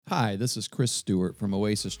Hi, this is Chris Stewart from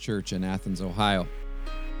Oasis Church in Athens, Ohio.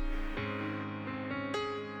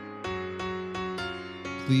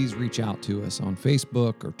 Please reach out to us on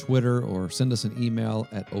Facebook or Twitter or send us an email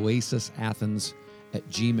at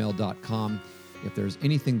oasisathens@gmail.com. If there's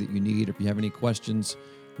anything that you need, or if you have any questions,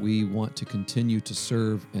 we want to continue to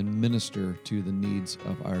serve and minister to the needs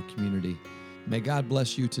of our community. May God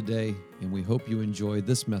bless you today, and we hope you enjoy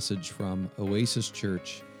this message from Oasis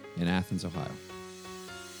Church in Athens, Ohio.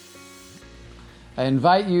 I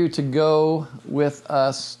invite you to go with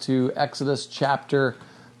us to Exodus chapter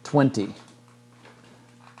 20.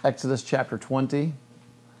 Exodus chapter 20.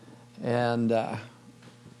 And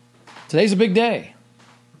today's a big day.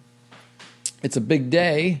 It's a big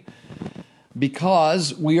day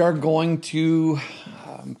because we are going to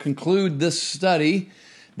conclude this study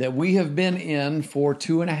that we have been in for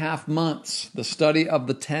 2.5 months, the study of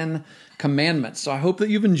the 10 Commandments. So I hope that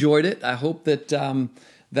you've enjoyed it. I hope that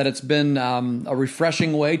it's been a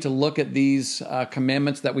refreshing way to look at these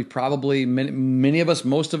commandments that we probably, many of us,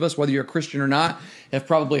 most of us, whether you're a Christian or not, have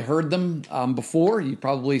probably heard them before. You've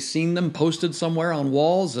probably seen them posted somewhere on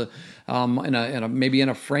walls, maybe in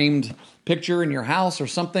a framed picture in your house or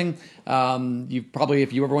something. You probably,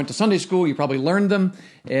 if you ever went to Sunday school, you probably learned them,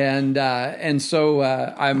 and so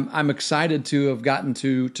I'm excited to have gotten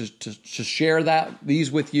to share these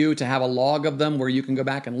with you, to have a log of them where you can go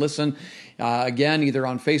back and listen again, either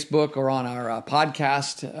on Facebook or on our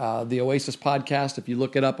podcast, the Oasis podcast. If you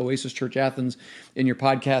look it up, Oasis Church Athens, in your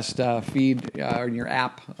podcast feed or in your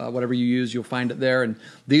app, whatever you use, you'll find it there. And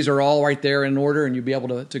these are all right there in order, and you'll be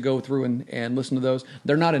able to go through and listen to those.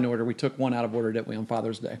 They're not in order. We took one out of order, didn't we, on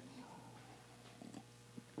Father's Day?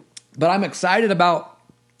 But I'm excited about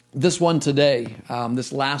this one today,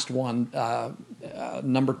 this last one,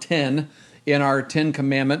 number 10 in our 10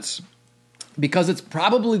 Commandments, because it's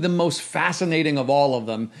probably the most fascinating of all of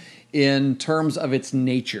them in terms of its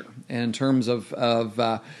nature, and in terms of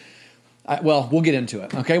well, we'll get into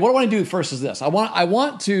it. Okay, what I want to do first is this. I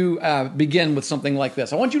want to begin with something like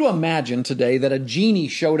this. I want you to imagine today that a genie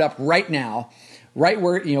showed up right now, right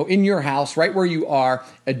where, in your house, right where you are.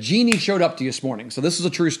 A genie showed up to you this morning. So this is a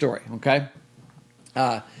true story, okay?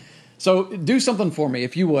 So do something for me,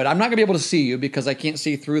 if you would. I'm not going to be able to see you because I can't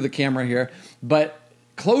see through the camera here, but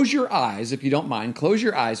close your eyes, if you don't mind. Close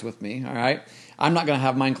your eyes with me, all right? I'm not going to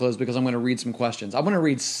have mine closed because I'm going to read some questions. I'm going to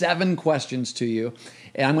read 7 questions to you,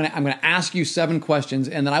 and I'm going to ask you 7 questions,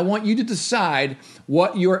 and then I want you to decide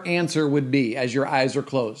what your answer would be as your eyes are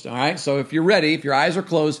closed, all right? So if you're ready, if your eyes are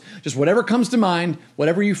closed, just whatever comes to mind,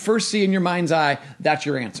 whatever you first see in your mind's eye, that's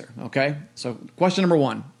your answer, okay? So question number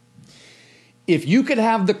 1. If you could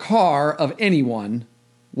have the car of anyone,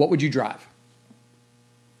 what would you drive?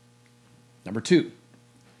 Number 2.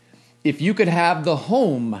 If you could have the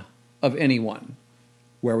home of anyone,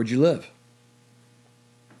 where would you live?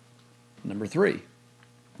 Number 3.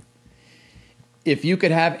 If you could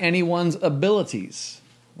have anyone's abilities,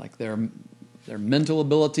 like their mental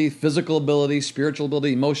ability, physical ability, spiritual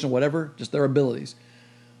ability, emotional, whatever, just their abilities,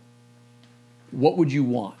 what would you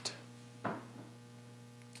want?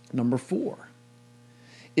 Number 4.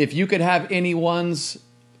 If you could have anyone's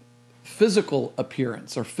physical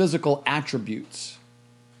appearance or physical attributes,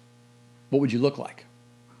 what would you look like?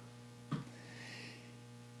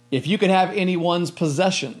 If you could have anyone's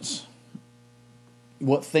possessions,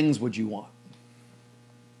 what things would you want?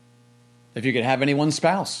 If you could have anyone's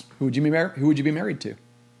spouse, who would you be married to?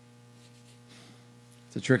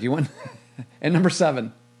 It's a tricky one. And number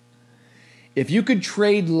 7, if you could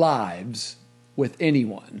trade lives with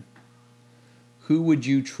anyone, who would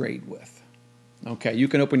you trade with? Okay, you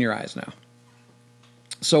can open your eyes now.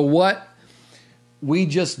 So what we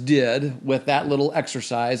just did with that little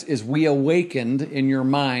exercise is we awakened in your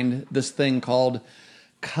mind this thing called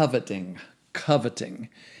coveting.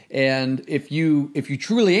 And if you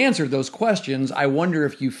truly answered those questions, I wonder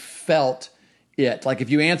if you felt it. Like if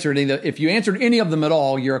you answered any of them at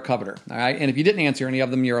all, you're a coveter. All right. And if you didn't answer any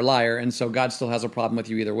of them, you're a liar. And so God still has a problem with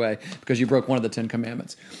you either way because you broke one of the 10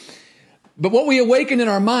 Commandments. But what we awaken in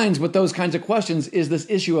our minds with those kinds of questions is this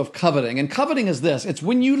issue of coveting. And coveting is this. It's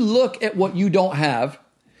when you look at what you don't have,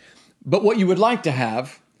 but what you would like to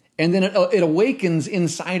have, and then it awakens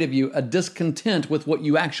inside of you a discontent with what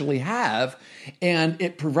you actually have, and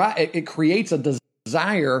it creates a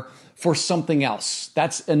desire for something else.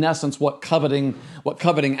 That's in essence what coveting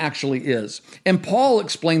actually is. And Paul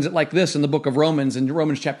explains it like this in the book of Romans, in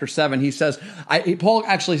Romans chapter 7. Paul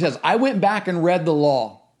actually says, I went back and read the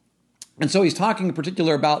law. And so he's talking in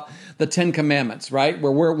particular about the 10 Commandments, right?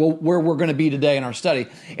 Where we're going to be today in our study.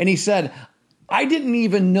 And he said, I didn't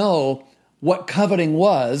even know what coveting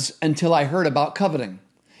was until I heard about coveting.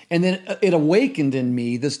 And then it awakened in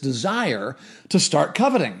me this desire to start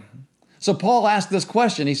coveting. So Paul asked this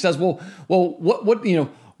question. He says, well,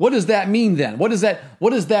 what does that mean then? What does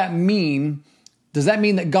that mean? Does that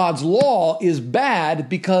mean that God's law is bad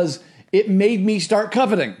because it made me start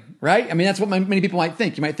coveting? Right? I mean, that's what many people might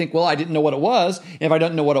think. You might think, well, I didn't know what it was. And if I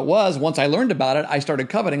don't know what it was, once I learned about it, I started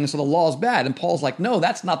coveting. And so the law is bad. And Paul's like, no,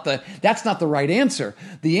 that's not the right answer.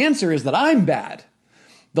 The answer is that I'm bad.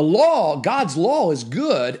 The law, God's law is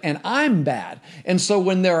good and I'm bad. And so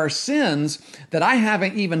when there are sins that I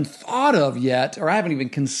haven't even thought of yet, or I haven't even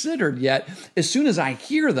considered yet, as soon as I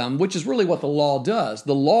hear them, which is really what the law does,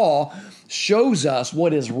 the law shows us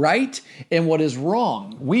what is right and what is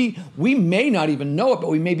wrong. We may not even know it, but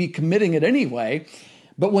we may be committing it anyway.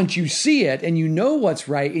 But once you see it and you know what's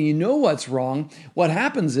right and you know what's wrong, what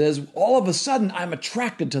happens is all of a sudden I'm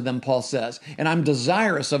attracted to them, Paul says, and I'm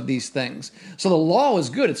desirous of these things. So the law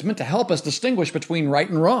is good. It's meant to help us distinguish between right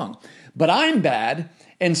and wrong. But I'm bad.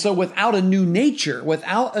 And so without a new nature, with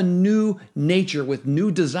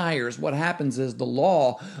new desires, what happens is the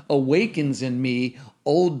law awakens in me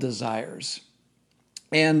old desires.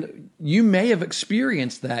 And you may have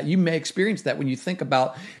experienced that. You may experience that when you think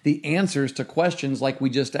about the answers to questions like we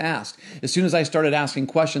just asked. As soon as I started asking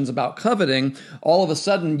questions about coveting, all of a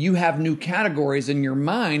sudden you have new categories in your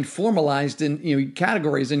mind, formalized in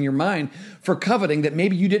categories in your mind for coveting that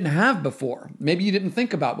maybe you didn't have before, maybe you didn't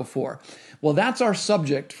think about before. Well, that's our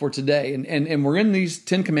subject for today. And we're in these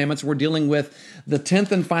 10 commandments. We're dealing with the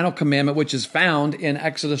 10th and final commandment, which is found in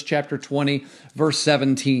Exodus chapter 20, verse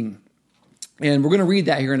 17. And we're going to read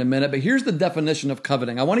that here in a minute, but here's the definition of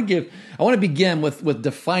coveting. I want to begin with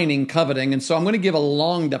defining coveting. And so I'm going to give a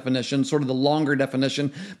long definition, sort of the longer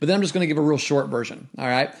definition, but then I'm just going to give a real short version. All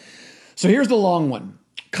right. So here's the long one.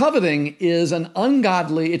 Coveting is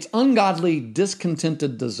ungodly,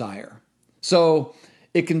 discontented desire. So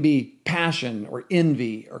it can be passion or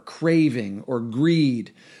envy or craving or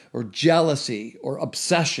greed or jealousy or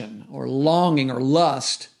obsession or longing or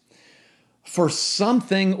lust for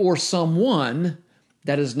something or someone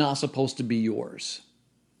that is not supposed to be yours.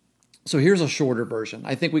 So here's a shorter version.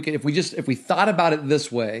 I think we could, if we thought about it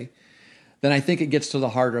this way, then I think it gets to the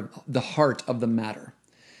heart of the matter.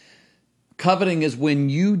 Coveting is when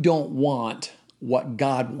you don't want what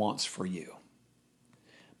God wants for you,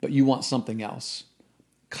 but you want something else.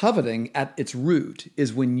 Coveting at its root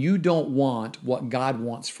is when you don't want what God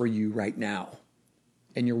wants for you right now,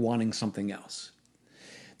 and you're wanting something else.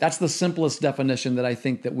 That's the simplest definition that I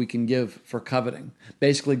think that we can give for coveting.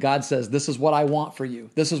 Basically, God says, this is what I want for you.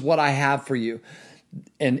 This is what I have for you.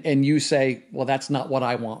 And you say, well, that's not what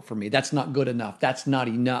I want for me. That's not good enough. That's not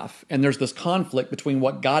enough. And there's this conflict between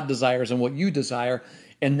what God desires and what you desire.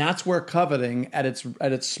 And that's where coveting at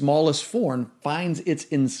its smallest form finds its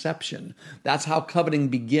inception. That's how coveting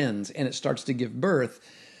begins. And it starts to give birth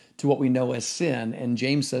to what we know as sin. And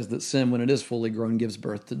James says that sin, when it is fully grown, gives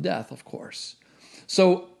birth to death, of course.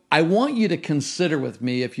 So I want you to consider with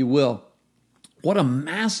me, if you will, what a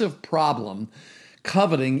massive problem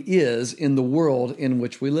coveting is in the world in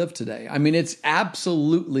which we live today. I mean, it's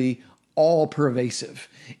absolutely all pervasive.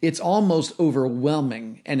 It's almost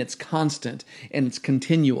overwhelming, and it's constant, and it's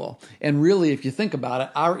continual. And really, if you think about it,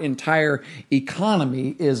 our entire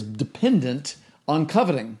economy is dependent on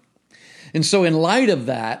coveting. And so in light of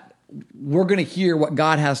that, we're going to hear what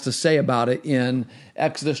God has to say about it in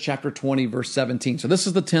Exodus chapter 20, verse 17. So this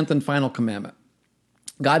is the 10th and final commandment.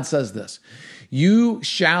 God says this, you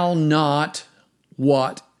shall not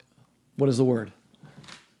what? What is the word?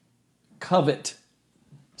 Covet.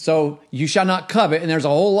 So you shall not covet. And there's a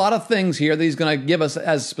whole lot of things here that he's going to give us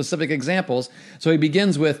as specific examples. So he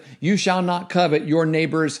begins with, you shall not covet your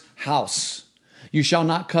neighbor's house. You shall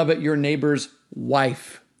not covet your neighbor's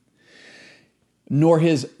wife, nor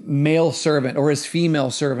his male servant or his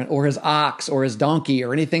female servant or his ox or his donkey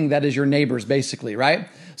or anything that is your neighbor's, basically, right?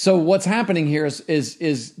 So what's happening here is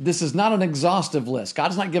this is not an exhaustive list.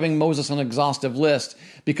 God's not giving Moses an exhaustive list,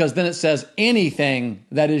 because then it says anything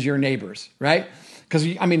that is your neighbor's, right? Because,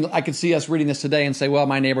 I mean, I could see us reading this today and say, well,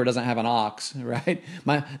 my neighbor doesn't have an ox, right?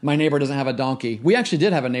 My neighbor doesn't have a donkey. We actually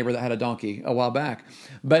did have a neighbor that had a donkey a while back.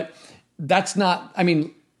 But that's not, I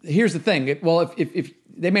mean, here's the thing. If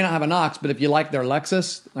they may not have an ox, but if you like their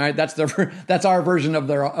Lexus, all right, that's our version of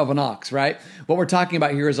an ox, right? What we're talking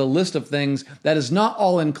about here is a list of things that is not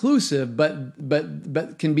all inclusive,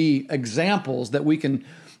 but can be examples that we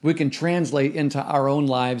can translate into our own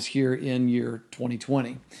lives here in year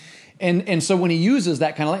 2020. And so when he uses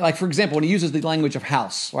that kind of, like for example, when he uses the language of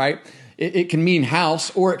house, right? It can mean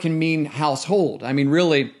house or it can mean household. I mean,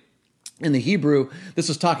 really, In the Hebrew, this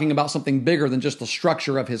is talking about something bigger than just the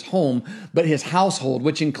structure of his home, but his household,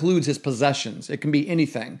 which includes his possessions. It can be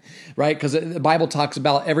anything, right? Because the Bible talks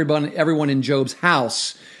about everyone in Job's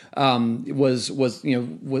house was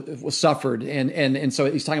suffered, and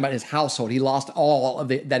so he's talking about his household. He lost all of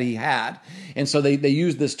that he had, and so they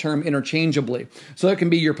use this term interchangeably. So it can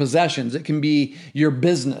be your possessions, it can be your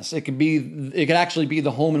business, it could actually be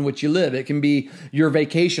the home in which you live, it can be your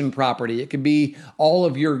vacation property, it could be all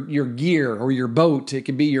of your gear or your boat, it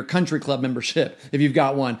could be your country club membership if you've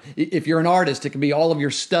got one. If you're an artist, it can be all of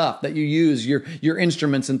your stuff that you use, your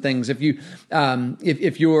instruments and things. If you're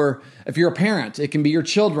a parent, it can be your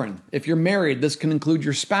children. If you're married, this can include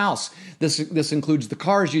your spouse. This includes the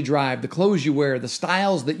cars you drive, the clothes you wear, the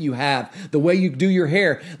styles that you have, the way you do your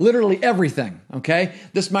hair, literally everything, okay?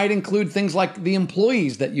 This might include things like the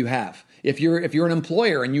employees that you have. If you're an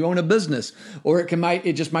employer and you own a business, or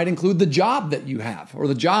it just might include the job that you have or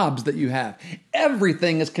the jobs that you have.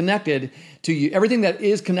 Everything is connected to you. Everything that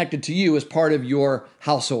is connected to you is part of your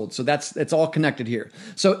household. So it's all connected here.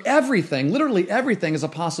 So everything, literally everything, is a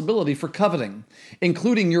possibility for coveting,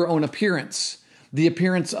 including your own appearance, the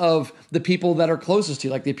appearance of the people that are closest to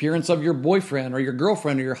you, like the appearance of your boyfriend or your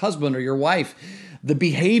girlfriend or your husband or your wife. The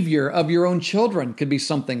behavior of your own children could be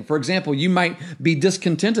something. For example, you might be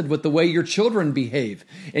discontented with the way your children behave,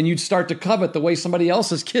 and you'd start to covet the way somebody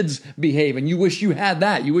else's kids behave, and you wish you had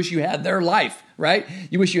that. You wish you had their life, right?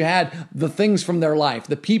 You wish you had the things from their life,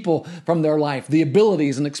 the people from their life, the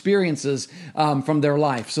abilities and experiences from their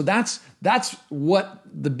life. So that's what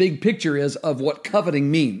the big picture is of what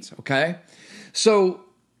coveting means, okay? So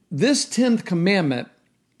this 10th commandment,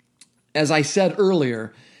 as I said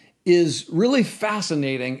earlier, is really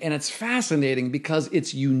fascinating, and it's fascinating because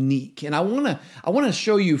it's unique. And I want to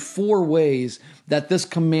show you 4 ways that this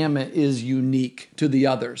commandment is unique to the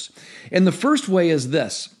others. And the first way is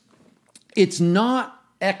this. It's not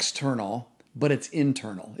external, but it's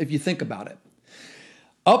internal, if you think about it.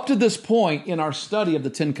 Up to this point in our study of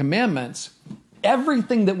the 10 Commandments,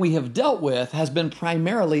 everything that we have dealt with has been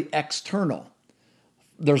primarily external.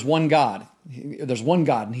 There's one God. There's one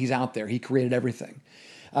God, and He's out there. He created everything.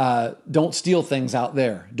 Don't steal things out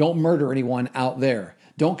there. Don't murder anyone out there.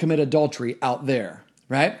 Don't commit adultery out there,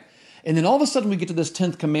 right? And then all of a sudden we get to this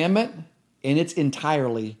 10th commandment, and it's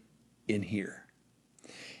entirely in here.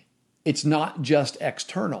 It's not just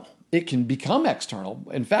external. It can become external.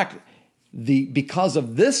 In fact, because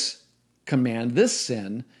of this command, this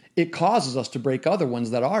sin, it causes us to break other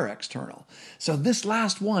ones that are external. So this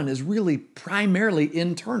last one is really primarily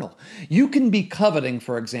internal. You can be coveting,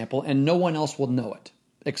 for example, and no one else will know it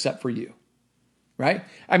except for you, right?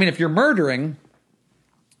 I mean, if you're murdering,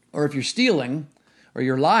 or if you're stealing, or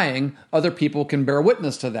you're lying, other people can bear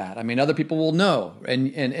witness to that. I mean, other people will know,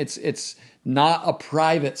 and it's not a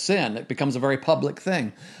private sin. It becomes a very public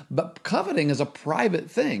thing. But coveting is a private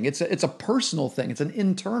thing. It's a personal thing. It's an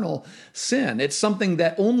internal sin. It's something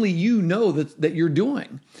that only you know that you're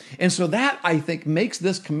doing. And so that, I think, makes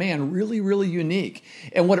this command really, really unique.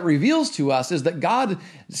 And what it reveals to us is that God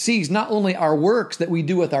sees not only our works that we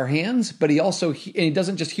do with our hands, but He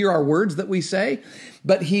doesn't just hear our words that we say,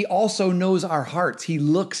 but He also knows our hearts. He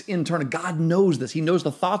looks internal. God knows this. He knows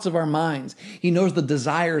the thoughts of our minds. He knows the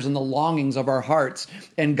desires and the longings of our hearts.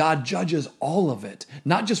 And God judges all of it,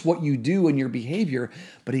 not just what you do and your behavior,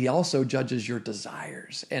 but He also judges your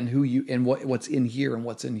desires and what's in here and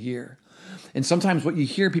what's in here. And sometimes what you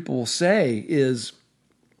hear people will say is,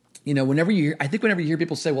 whenever you hear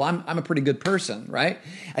people say, well, I'm a pretty good person, right?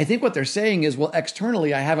 I think what they're saying is, well,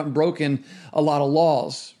 externally, I haven't broken a lot of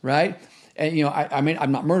laws, right? And,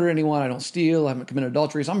 I'm not murdering anyone. I don't steal. I haven't committed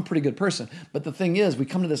adultery. So I'm a pretty good person. But the thing is, we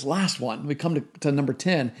come to this last one. We come to number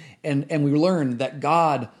 10, and we learn that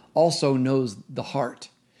God also knows the heart.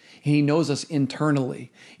 He knows us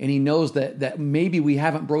internally. And He knows that maybe we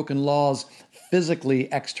haven't broken laws physically,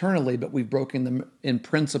 externally, but we've broken them in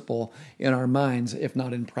principle in our minds, if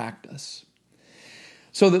not in practice.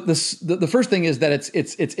 So the first thing is that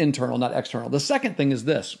it's internal, not external. The second thing is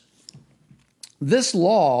this. This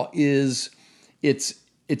law it's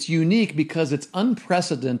unique because it's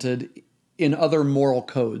unprecedented in other moral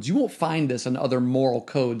codes. You won't find this in other moral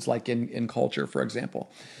codes like in culture, for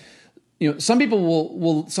example. Some people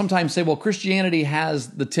will sometimes say, well, Christianity has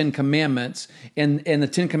the 10 Commandments, and the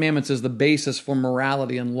 10 Commandments is the basis for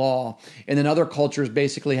morality and law. And then other cultures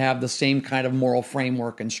basically have the same kind of moral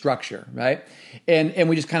framework and structure, right? And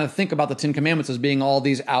we just kind of think about the 10 Commandments as being all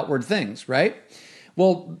these outward things, right?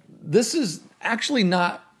 Well, this is actually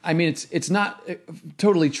not, it's not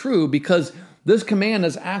totally true, because This command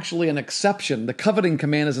is actually an exception. The coveting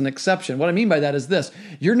command is an exception. What I mean by that is this.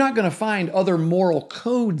 You're not going to find other moral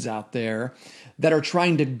codes out there that are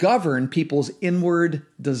trying to govern people's inward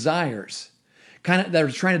desires, that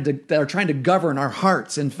are trying to govern our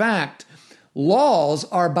hearts. In fact, laws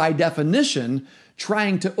are by definition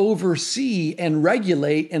trying to oversee and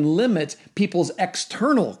regulate and limit people's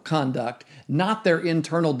external conduct, not their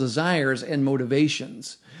internal desires and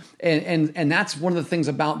motivations. And that's one of the things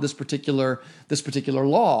about this particular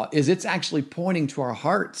law is it's actually pointing to our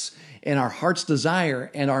hearts and our heart's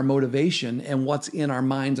desire and our motivation and what's in our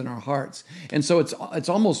minds and our hearts. And so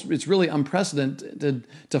it's really unprecedented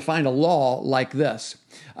to find a law like this.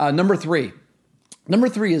 Number three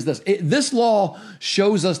is this. This law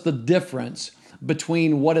shows us the difference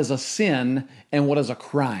between what is a sin and what is a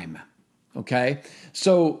crime. Okay?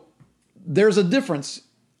 So there's a difference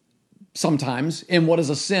sometimes in what is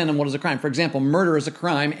a sin and what is a crime. For example, murder is a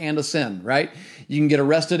crime and a sin, right? You can get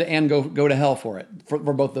arrested and go to hell for it, for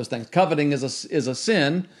both those things. Coveting is a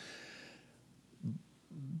sin,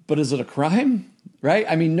 but is it a crime, right?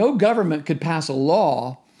 I mean, no government could pass a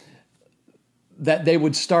law that they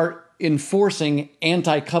would start enforcing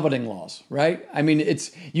anti-coveting laws, right? I mean,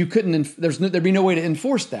 there'd be no way to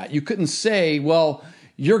enforce that. You couldn't say, well,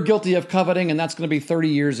 you're guilty of coveting, and that's going to be 30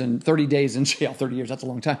 years and 30 days in jail. 30 years, that's a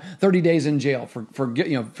long time. 30 days in jail for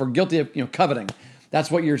guilty of coveting.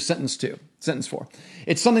 That's what you're sentenced for.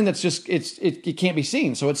 It's something that's just it can't be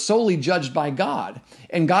seen. So it's solely judged by God,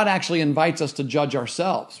 and God actually invites us to judge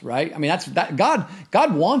ourselves, right? I mean,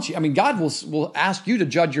 God wants you. I mean, God will ask you to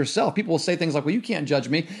judge yourself. People will say things like, "Well, you can't judge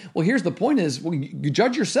me." Well, here's the point: you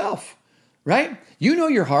judge yourself. Right? You know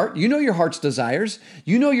your heart. You know your heart's desires.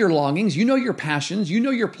 You know your longings. You know your passions. You know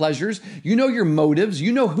your pleasures. You know your motives.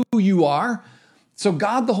 You know who you are. So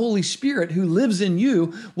God, the Holy Spirit, who lives in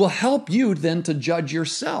you, will help you then to judge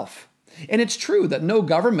yourself. And it's true that no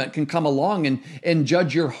government can come along and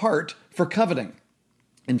judge your heart for coveting.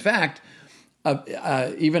 In fact,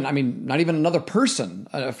 not even another person,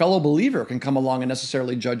 a fellow believer can come along and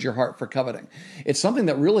necessarily judge your heart for coveting. It's something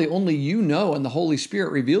that really only you know and the Holy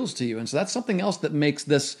Spirit reveals to you. And so that's something else that makes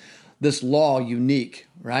this law unique,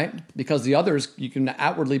 right? Because the others you can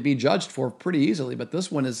outwardly be judged for pretty easily, but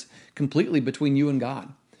this one is completely between you and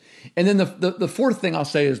God. And then the fourth thing I'll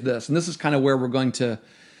say is this, and this is kind of where we're going to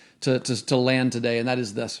land today, and that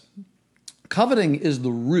is this. Coveting is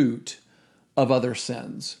the root of other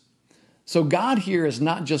sins. So God here is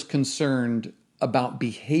not just concerned about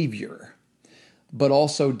behavior, but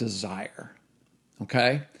also desire,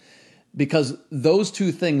 okay? Because those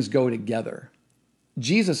two things go together.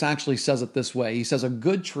 Jesus actually says it this way. He says, a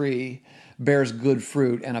good tree bears good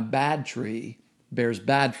fruit and a bad tree bears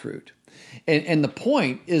bad fruit. And the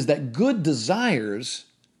point is that good desires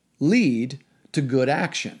lead to good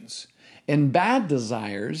actions, and bad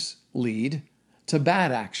desires lead to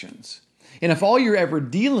bad actions. And if all you're ever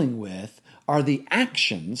dealing with are the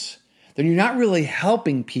actions, then you're not really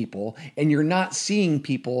helping people and you're not seeing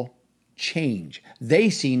people change.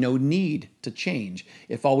 They see no need to change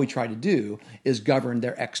if all we try to do is govern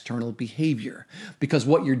their external behavior. Because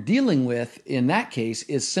what you're dealing with in that case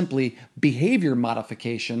is simply behavior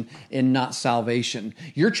modification and not salvation.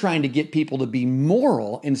 You're trying to get people to be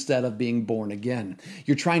moral instead of being born again.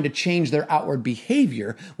 You're trying to change their outward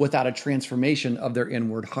behavior without a transformation of their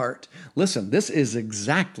inward heart. Listen, this is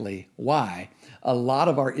exactly why a lot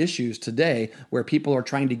of our issues today, where people are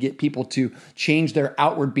trying to get people to change their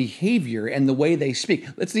outward behavior and the way they speak.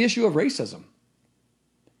 It's the issue of racism.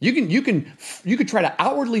 You could try to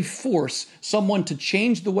outwardly force someone to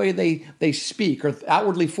change the way they speak, or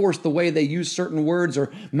outwardly force the way they use certain words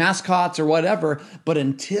or mascots or whatever, but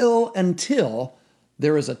until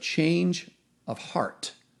there is a change of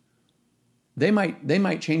heart. They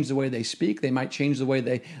might change the way they speak, they might change the way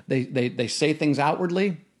they say things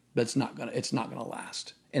outwardly, but it's not gonna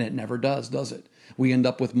last. And it never does it? We end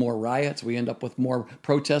up with more riots, we end up with more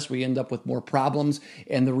protests, we end up with more problems.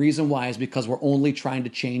 And the reason why is because we're only trying to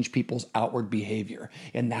change people's outward behavior.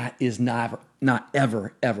 And that is not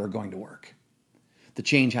ever going to work. The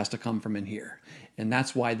change has to come from in here. And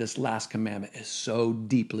that's why this last commandment is so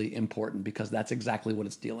deeply important, because that's exactly what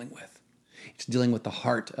it's dealing with. It's dealing with the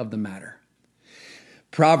heart of the matter.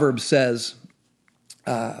 Proverbs says,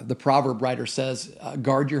 the proverb writer says,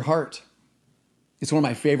 guard your heart. It's one of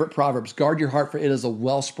my favorite proverbs. Guard your heart, for it is a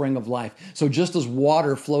wellspring of life. So just as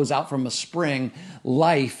water flows out from a spring,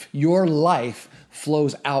 your life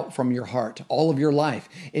flows out from your heart all of your life.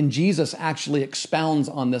 And Jesus actually expounds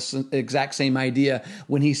on this exact same idea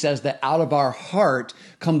when he says that out of our heart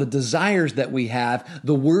come the desires that we have,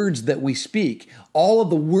 the words that we speak. All of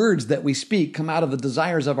the words that we speak come out of the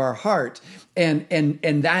desires of our heart. And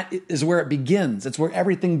that is where it begins. It's where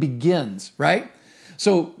everything begins, right?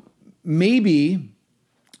 So maybe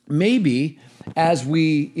as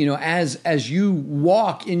we, as you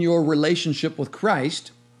walk in your relationship with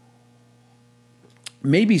Christ,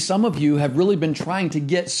 maybe some of you have really been trying to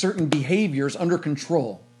get certain behaviors under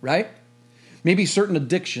control, right? Maybe certain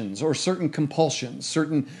addictions or certain compulsions,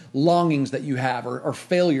 certain longings that you have or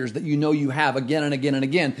failures that you know you have again and again and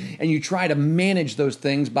again. And you try to manage those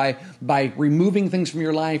things by removing things from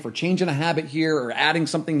your life or changing a habit here or adding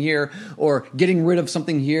something here or getting rid of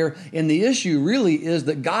something here. And the issue really is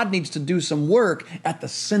that God needs to do some work at the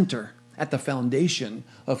center, at the foundation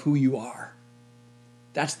of who you are.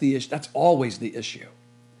 That's the issue. That's always the issue.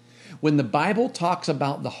 When the Bible talks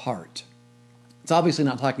about the heart, it's obviously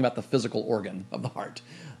not talking about the physical organ of the heart,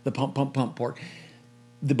 the pump, pump, pump part.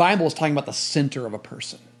 The Bible is talking about the center of a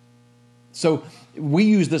person. So we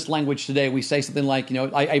use this language today. We say something like,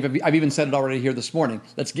 I've even said it already here this morning.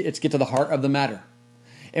 Let's get to the heart of the matter.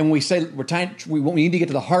 And when we say we need to get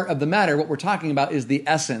to the heart of the matter, what we're talking about is the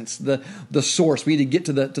essence, the source. We need to get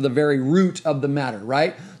to the very root of the matter,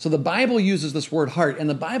 right? So the Bible uses this word heart, and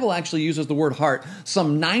the Bible actually uses the word heart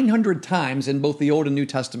some 900 times in both the Old and New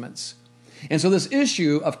Testaments. And so this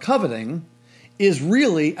issue of coveting is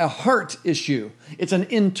really a heart issue. It's an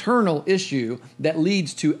internal issue that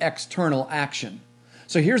leads to external action.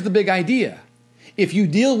 So here's the big idea. If you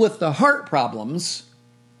deal with the heart problems,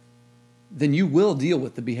 then you will deal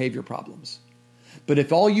with the behavior problems. But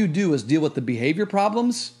if all you do is deal with the behavior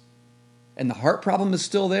problems and the heart problem is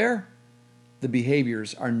still there, the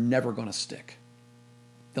behaviors are never going to stick.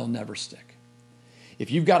 They'll never stick. If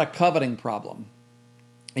you've got a coveting problem,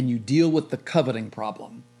 and you deal with the coveting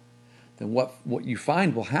problem, then what you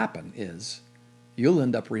find will happen is you'll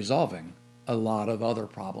end up resolving a lot of other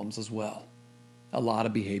problems as well, a lot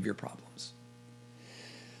of behavior problems.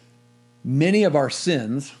 Many of our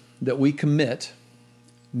sins that we commit,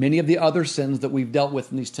 many of the other sins that we've dealt with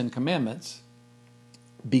in these 10 commandments,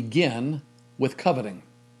 begin with coveting.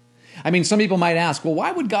 I mean, some people might ask, well,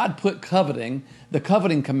 why would God put coveting, the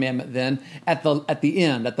coveting commandment then, at the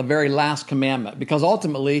end, at the very last commandment? Because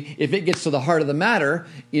ultimately, if it gets to the heart of the matter,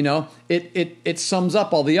 it sums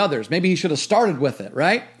up all the others. Maybe he should have started with it,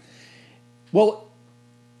 right? Well,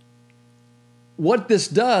 what this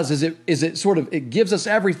does is it gives us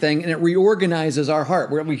everything and it reorganizes our heart.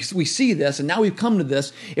 We see this, and now we've come to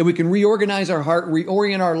this, and we can reorganize our heart,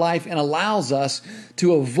 reorient our life, and allows us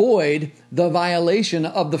to avoid the violation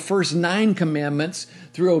of the first 9 commandments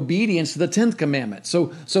through obedience to the 10th commandment.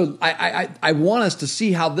 So I want us to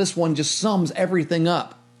see how this one just sums everything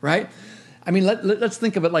up, right? I mean, let's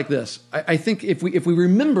think of it like this. I think if we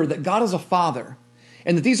remember that God is a father,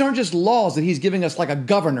 and that these aren't just laws that he's giving us like a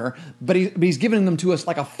governor, but he's giving them to us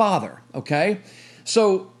like a father, okay?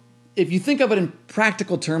 So if you think of it in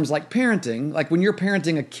practical terms like parenting, like when you're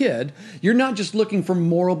parenting a kid, you're not just looking for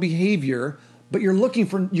moral behavior, but you're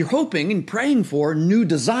hoping and praying for new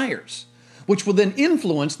desires, which will then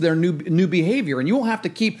influence their new behavior. And you won't have to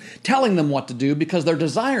keep telling them what to do because their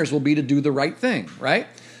desires will be to do the right thing, right?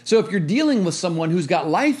 So if you're dealing with someone who's got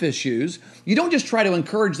life issues, you don't just try to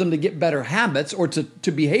encourage them to get better habits or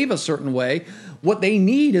to behave a certain way. What they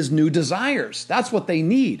need is new desires. That's what they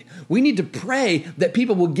need. We need to pray that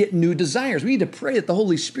people will get new desires. We need to pray that the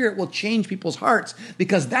Holy Spirit will change people's hearts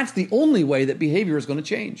because that's the only way that behavior is going to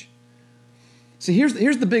change. So here's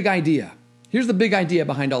the big idea. Here's the big idea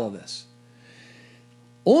behind all of this.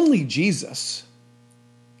 Only Jesus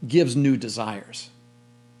gives new desires.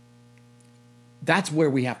 That's where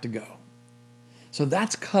we have to go. So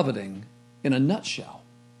that's coveting in a nutshell.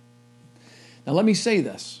 Now let me say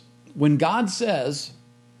this. When God tells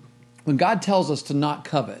us to not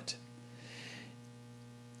covet,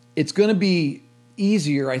 it's going to be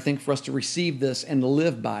easier, I think, for us to receive this and to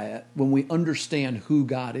live by it when we understand who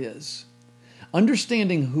God is.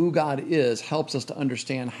 Understanding who God is helps us to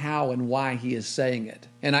understand how and why he is saying it.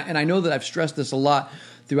 And I know that I've stressed this a lot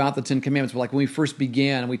throughout the 10 Commandments, but like when we first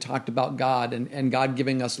began and we talked about God and God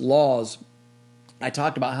giving us laws, I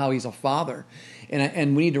talked about how he's a father.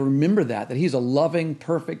 And we need to remember that he's a loving,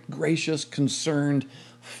 perfect, gracious, concerned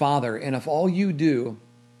father. And if all you do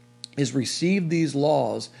is receive these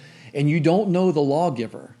laws and you don't know the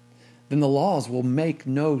lawgiver, then the laws will make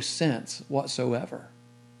no sense whatsoever.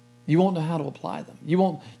 You won't know how to apply them. You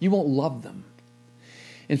won't love them.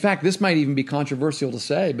 In fact, this might even be controversial to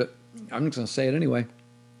say, but I'm just going to say it anyway.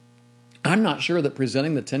 I'm not sure that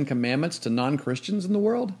presenting the Ten Commandments to non-Christians in the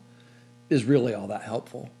world is really all that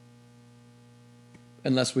helpful,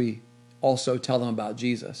 unless we also tell them about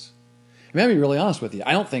Jesus. I mean, I'll be really honest with you.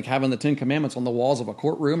 I don't think having the Ten Commandments on the walls of a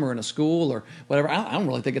courtroom or in a school or whatever, I don't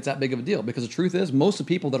really think it's that big of a deal, because the truth is most of the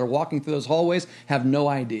people that are walking through those hallways have no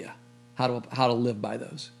idea how to live by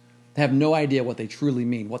those. They have no idea what they truly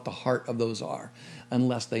mean, what the heart of those are,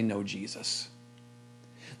 unless they know Jesus.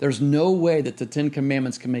 There's no way that the Ten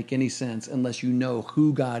Commandments can make any sense unless you know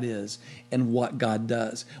who God is and what God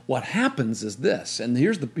does. What happens is this, and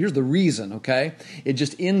here's the reason, okay? It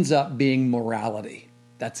just ends up being morality.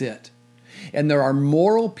 That's it. And there are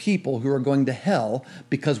moral people who are going to hell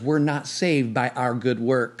because we're not saved by our good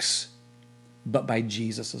works, but by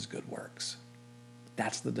Jesus' good works.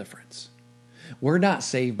 That's the difference. We're not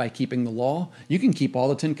saved by keeping the law. You can keep all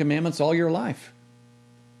the Ten Commandments all your life.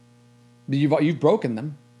 You've broken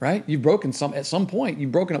them, right? You've broken some at some point.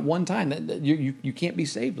 You've broken at one time. You can't be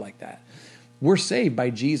saved like that. We're saved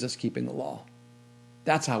by Jesus keeping the law.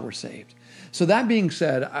 That's how we're saved. So that being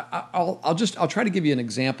said, I'll try to give you an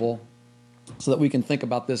example so that we can think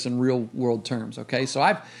about this in real world terms. Okay, so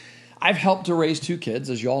I've helped to raise two kids,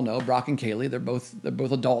 as you all know, Brock and Kaylee. They're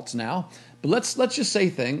both adults now. But let's just say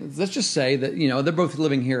that, you know, they're both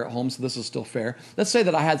living here at home, so this is still fair. Let's say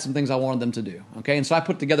that I had some things I wanted them to do. Okay, and so I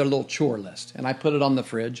put together a little chore list and I put it on the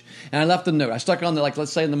fridge and I left a note. I stuck it on there, like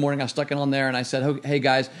let's say in the morning I stuck it on there and I said, hey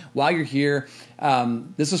guys, while you're here,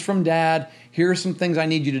 this is from Dad. Here are some things I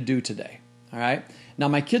need you to do today. All right. Now,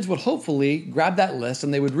 my kids would hopefully grab that list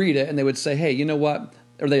and they would read it and they would say, hey, you know what?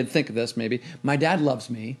 Or they'd think of this maybe. My dad loves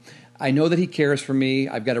me. I know that he cares for me.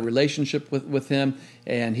 I've got a relationship with him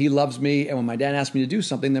and he loves me. And when my dad asks me to do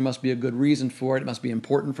something, there must be a good reason for it. It must be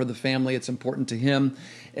important for the family. It's important to him.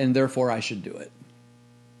 And therefore, I should do it.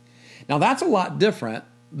 Now, that's a lot different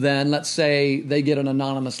than, let's say, they get an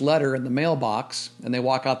anonymous letter in the mailbox and they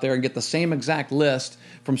walk out there and get the same exact list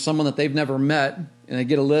from someone that they've never met, and they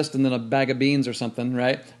get a list and then a bag of beans or something,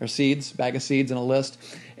 right? Or seeds, bag of seeds and a list,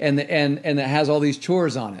 and it has all these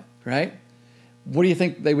chores on it, right? What do you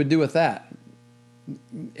think they would do with that?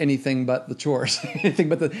 Anything but the chores. Anything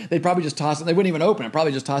but they'd probably just toss it. They wouldn't even open it.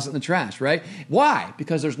 Probably just toss it in the trash, right? Why?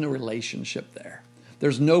 Because there's no relationship there.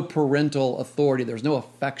 There's no parental authority. There's no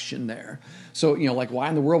affection there. So, you know, like, why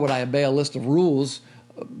in the world would I obey a list of rules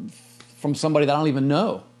from somebody that I don't even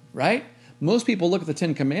know, right? Most people look at the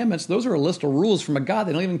Ten Commandments. Those are a list of rules from a God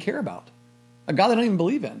they don't even care about, a God they don't even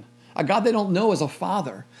believe in, a God they don't know as a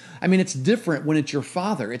father. I mean, it's different when it's your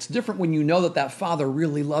father. It's different when you know that that father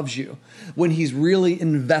really loves you, when he's really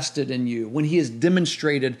invested in you, when he has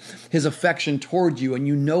demonstrated his affection toward you, and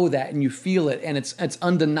you know that and you feel it, and it's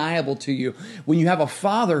undeniable to you. When you have a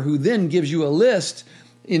father who then gives you a list,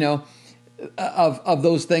 you know, of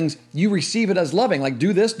those things, you receive it as loving, like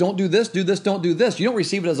do this, don't do this, do this, don't do this. You don't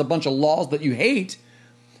receive it as a bunch of laws that you hate,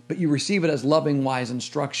 but you receive it as loving, wise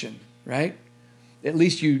instruction, right? At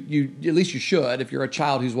least you should if you're a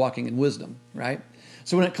child who's walking in wisdom, right?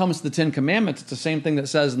 So when it comes to the Ten Commandments, it's the same thing that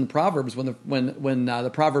says in the Proverbs when the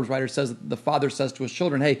Proverbs writer says, the father says to his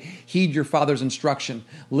children, hey, heed your father's instruction,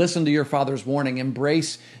 listen to your father's warning,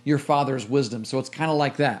 embrace your father's wisdom. So it's kind of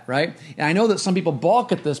like that, right? And I know that some people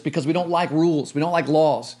balk at this because we don't like rules, we don't like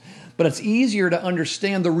laws, but it's easier to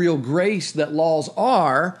understand the real grace that laws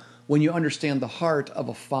are when you understand the heart of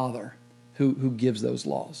a father who gives those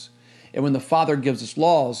laws. And when the father gives us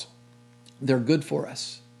laws, they're good for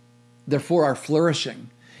us. They're for our flourishing.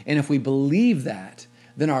 And if we believe that,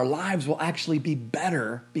 then our lives will actually be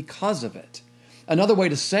better because of it. Another way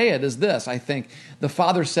to say it is this, I think. The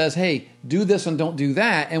father says, hey, do this and don't do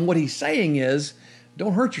that. And what he's saying is,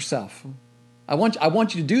 don't hurt yourself. I want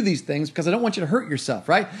you to do these things because I don't want you to hurt yourself,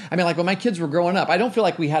 right? I mean, like when my kids were growing up, I don't feel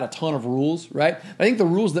like we had a ton of rules, right? I think the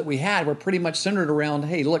rules that we had were pretty much centered around,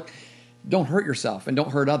 hey, look, don't hurt yourself and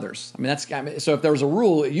don't hurt others. So if there was a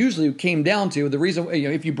rule, it usually came down to the reason, you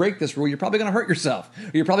know, if you break this rule, you're probably going to hurt yourself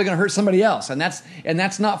or you're probably going to hurt somebody else. And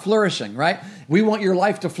that's not flourishing, right? We want your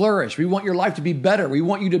life to flourish. We want your life to be better. We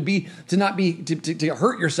want you to not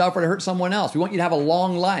hurt yourself or to hurt someone else. We want you to have a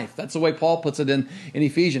long life. That's the way Paul puts it in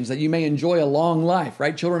Ephesians, that you may enjoy a long life,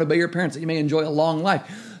 right? Children, obey your parents, that you may enjoy a long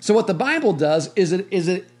life. So what the Bible does is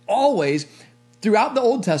it always, throughout the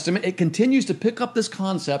Old Testament, it continues to pick up this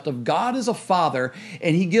concept of God as a father,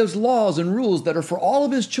 and he gives laws and rules that are for all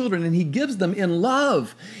of his children, and he gives them in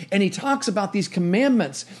love. And he talks about these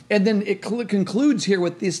commandments, and then it concludes here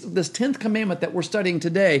with this 10th commandment that we're studying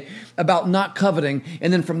today about not coveting.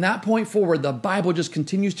 And then from that point forward, the Bible just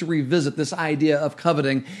continues to revisit this idea of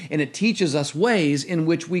coveting, and it teaches us ways in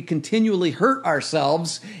which we continually hurt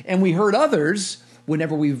ourselves and we hurt others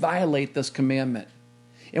whenever we violate this commandment.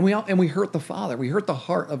 And we hurt the Father. We hurt the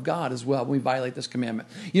heart of God as well when we violate this commandment.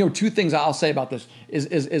 Two things I'll say about this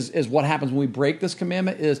is what happens when we break this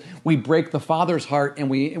commandment is we break the Father's heart and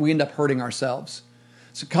we end up hurting ourselves.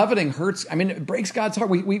 So coveting hurts. It breaks God's heart.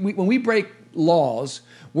 When we break laws,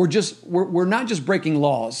 we're not just breaking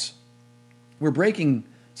laws. We're breaking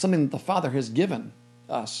something that the Father has given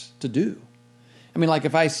us to do. Like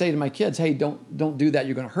if I say to my kids, "Hey, don't do that.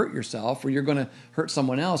 You're going to hurt yourself, or you're going to hurt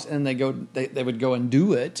someone else," and they would go and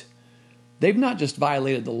do it. They've not just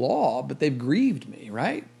violated the law, but they've grieved me,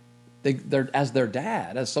 right? They're as their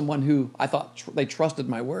dad, as someone who I thought they trusted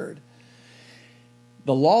my word.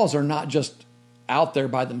 The laws are not just out there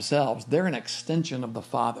by themselves. They're an extension of the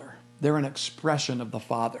Father. They're an expression of the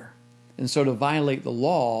Father. And so to violate the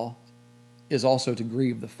law is also to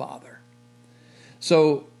grieve the Father.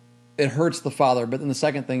 So it hurts the Father, but then the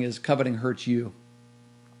second thing is coveting hurts you.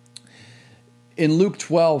 In Luke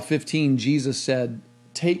 12:15, Jesus said,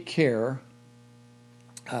 "Take care,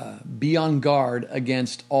 be on guard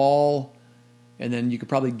against all," and then you could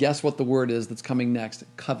probably guess what the word is that's coming next,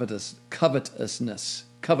 covetousness.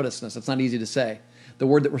 Covetousness, it's not easy to say. The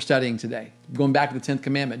word that we're studying today, going back to the 10th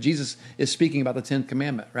commandment. Jesus is speaking about the 10th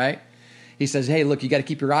commandment, right? He says, hey, look, you got to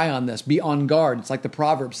keep your eye on this. Be on guard. It's like the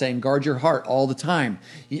proverb saying, guard your heart all the time.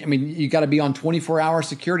 You got to be on 24-hour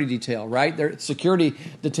security detail, right? Their security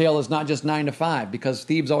detail is not just 9 to 5 because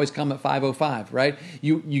thieves always come at 5:05, right?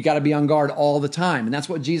 You got to be on guard all the time. And that's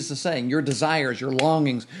what Jesus is saying. Your desires, your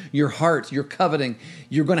longings, your heart, your coveting,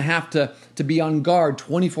 you're going to have to be on guard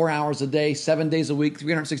 24 hours a day, 7 days a week,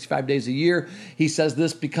 365 days a year. He says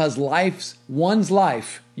this because one's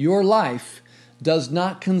life, your life, does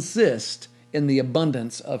not consist in the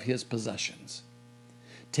abundance of his possessions.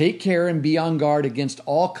 Take care and be on guard against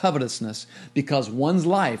all covetousness, because one's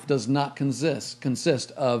life does not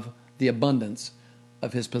consist of the abundance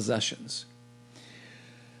of his possessions.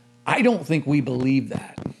 I don't think we believe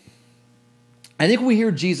that. I think we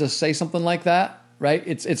hear Jesus say something like that, right?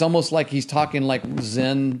 It's almost like he's talking like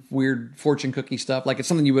Zen, weird fortune cookie stuff. Like it's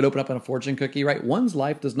something you would open up in a fortune cookie, right? One's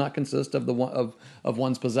life does not consist of of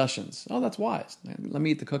one's possessions. Oh, that's wise. Let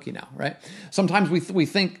me eat the cookie now, right? Sometimes we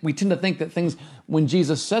tend to think that things, when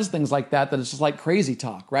Jesus says things like that it's just like crazy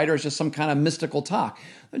talk, right? Or it's just some kind of mystical talk.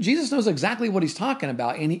 Jesus knows exactly what he's talking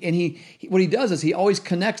about, and he what he does is he always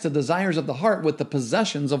connects the desires of the heart with the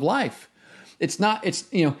possessions of life. It's not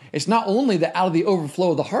only that out of the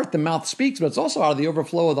overflow of the heart the mouth speaks, but it's also out of the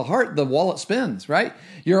overflow of the heart the wallet spins, right?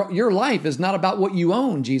 Your life is not about what you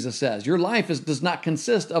own, Jesus says. Your life does not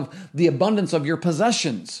consist of the abundance of your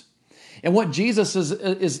possessions. And what Jesus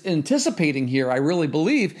is anticipating here, I really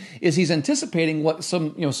believe, is he's anticipating what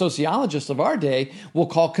some sociologists of our day will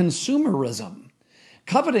call consumerism.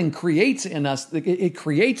 Coveting creates in us, it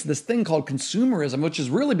creates this thing called consumerism, which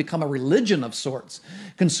has really become a religion of sorts.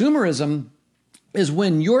 Consumerism is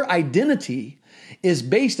when your identity is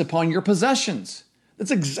based upon your possessions.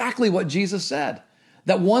 That's exactly what Jesus said,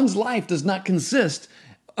 that one's life does not consist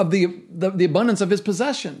of the abundance of his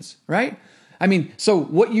possessions, right? So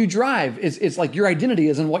what you drive, it's like your identity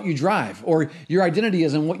is in what you drive, or your identity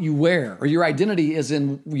is in what you wear, or your identity is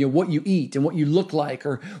in what you eat and what you look like,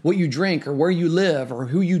 or what you drink, or where you live, or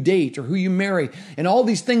who you date, or who you marry, and all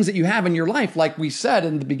these things that you have in your life, like we said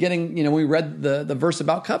in the beginning, we read the verse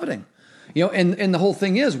about coveting. And the whole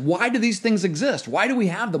thing is, why do these things exist? Why do we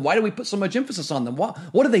have them? Why do we put so much emphasis on them? What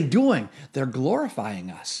are they doing? They're glorifying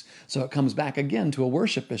us. So it comes back again to a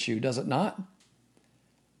worship issue, does it not?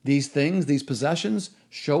 These things, these possessions,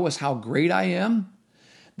 show us how great I am.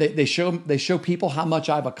 They show people how much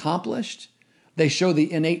I've accomplished. They show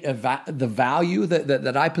the innate the value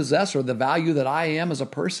that I possess, or the value that I am as a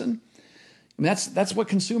person. That's what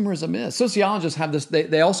consumerism is. Sociologists have this.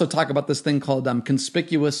 They also talk about this thing called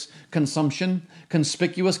conspicuous consumption.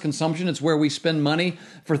 Conspicuous consumption. It's where we spend money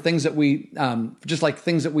for things that we just like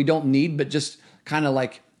things that we don't need, but just kind of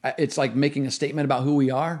like it's like making a statement about who we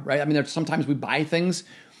are, right? There's sometimes we buy things.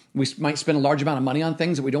 We might spend a large amount of money on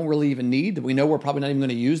things that we don't really even need, that we know we're probably not even going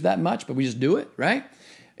to use that much, but we just do it, right?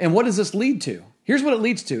 And what does this lead to? Here's what it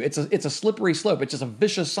leads to. It's a slippery slope. It's just a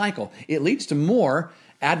vicious cycle. It leads to more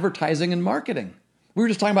advertising and marketing. We were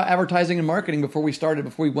just talking about advertising and marketing before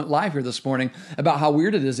we went live here this morning, about how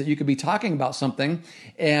weird it is that you could be talking about something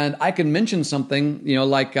and I can mention something,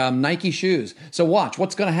 like Nike shoes. So watch,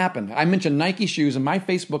 what's going to happen? I mentioned Nike shoes and my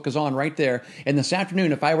Facebook is on right there. And this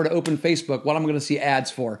afternoon, if I were to open Facebook, what I'm going to see ads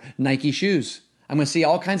for? Nike shoes. I'm going to see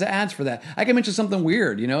all kinds of ads for that. I can mention something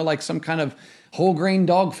weird, like some kind of whole grain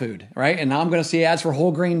dog food, right? And now I'm going to see ads for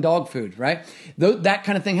whole grain dog food, right? That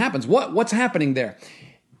kind of thing happens. What's happening there?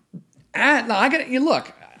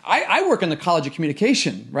 I work in the College of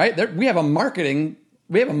Communication, right? We have a marketing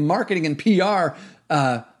We have a marketing and PR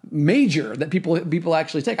major that people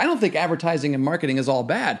actually take. I don't think advertising and marketing is all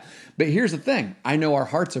bad. But here's the thing. I know our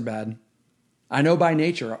hearts are bad. I know by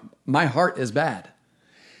nature, my heart is bad.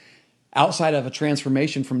 Outside of a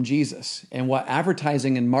transformation from Jesus. And what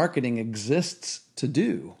advertising and marketing exists to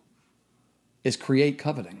do is create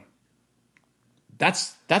coveting.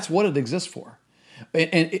 That's what it exists for.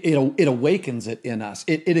 And it awakens it in us.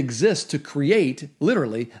 It exists to create,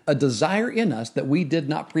 literally, a desire in us that we did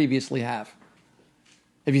not previously have.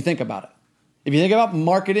 If you think about it. If you think about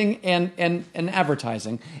marketing and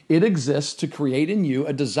advertising, it exists to create in you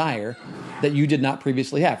a desire that you did not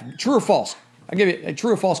previously have. True or false? I'll give you a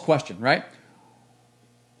true or false question, right?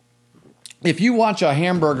 If you watch a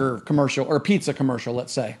hamburger commercial or a pizza commercial,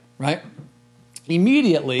 let's say, right?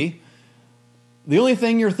 Immediately, the only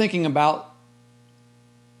thing you're thinking about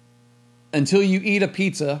until you eat a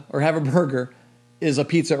pizza or have a burger is a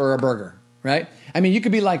pizza or a burger, right? I mean, you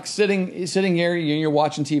could be like sitting here, you're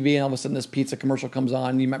watching TV, and all of a sudden this pizza commercial comes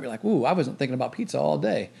on, and you might be like, ooh, I wasn't thinking about pizza all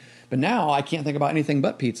day. But now I can't think about anything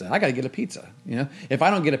but pizza. I got to get a pizza. If I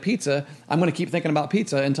don't get a pizza, I'm going to keep thinking about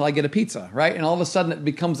pizza until I get a pizza, right? And all of a sudden it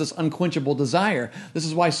becomes this unquenchable desire. This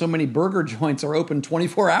is why so many burger joints are open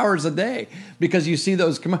 24 hours a day, because you see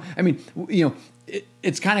those. I mean,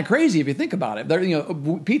 it's kind of crazy if you think about it. There,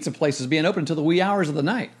 pizza places being open until the wee hours of the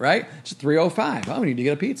night, right? It's 3:05. Oh, we need to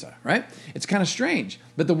get a pizza, right? It's kind of strange.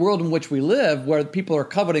 But the world in which we live, where people are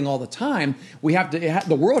coveting all the time,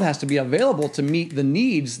 the world has to be available to meet the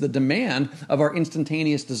needs, the demand of our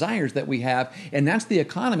instantaneous desires that we have, and that's the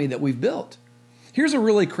economy that we've built. Here's a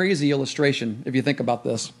really crazy illustration if you think about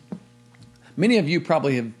this. Many of you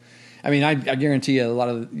probably have. I guarantee you a lot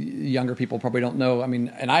of younger people probably don't know.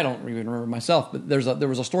 And I don't even remember myself, but there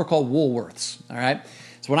was a store called Woolworths, all right?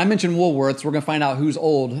 So when I mention Woolworths, we're going to find out who's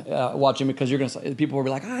old watching, because people will be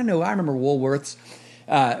like, I remember Woolworths.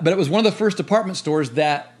 But it was one of the first department stores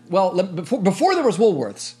that, before there was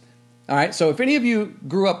Woolworths, all right? So if any of you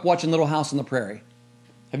grew up watching Little House on the Prairie,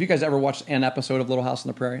 have you guys ever watched an episode of Little House on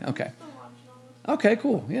the Prairie? Okay. Okay,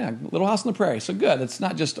 cool. Yeah, Little House on the Prairie. So good. It's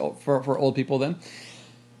not just for old people then.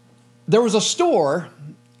 There was a store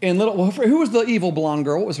in who was the evil blonde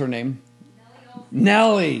girl? What was her name?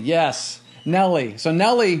 Nellie, yes. Nellie. So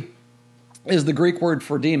Nellie is the Greek word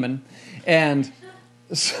for demon. And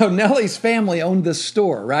so Nellie's family owned this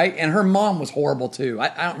store, right? And her mom was horrible too. I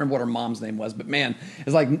don't remember what her mom's name was, but man,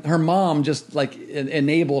 it's like her mom just like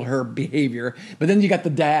enabled her behavior. But then you got the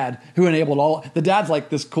dad who enabled the dad's like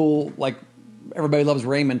this cool, like, everybody loves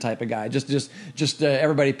Raymond type of guy. Just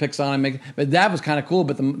everybody picks on him. But that was kind of cool.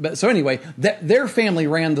 But so anyway, their family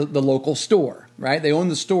ran the local store, right? They owned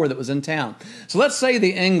the store that was in town. So let's say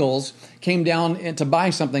the Ingalls came down to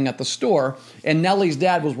buy something at the store, and Nellie's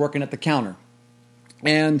dad was working at the counter.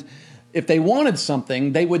 And if they wanted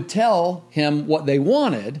something, they would tell him what they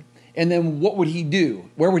wanted, and then what would he do?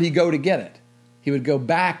 Where would he go to get it? He would go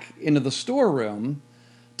back into the storeroom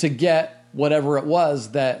to get whatever it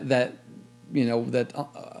was that I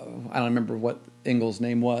don't remember what Ingalls'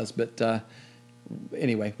 name was, but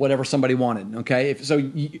anyway, whatever somebody wanted, okay?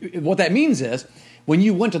 What that means is, when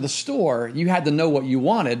you went to the store, you had to know what you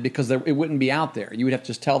wanted, because it wouldn't be out there. You would have to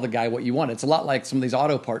just tell the guy what you wanted. It's a lot like some of these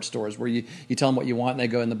auto parts stores where you tell them what you want and they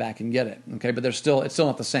go in the back and get it, okay? But it's still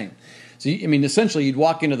not the same. So, essentially, you'd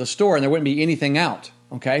walk into the store and there wouldn't be anything out,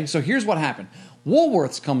 okay? So here's what happened.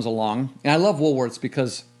 Woolworths comes along, and I love Woolworths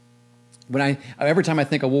because every time I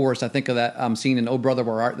think of Woolworths, I think of that scene in Oh Brother,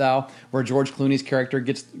 Where Art Thou, where George Clooney's character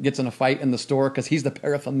gets in a fight in the store because he's the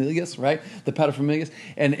paterfamilias, right? The paterfamilias,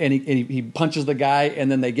 and he punches the guy, and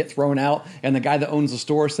then they get thrown out, and the guy that owns the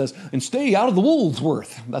store says, "And stay out of the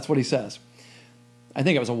Woolworth." That's what he says. I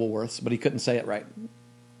think it was a Woolworths, but he couldn't say it right.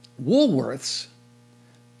 Woolworths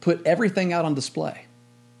put everything out on display.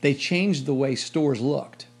 They changed the way stores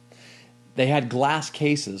looked. They had glass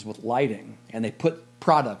cases with lighting, and they put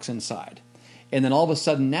products inside. And then all of a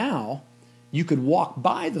sudden now, you could walk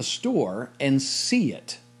by the store and see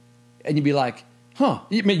it. And you'd be like,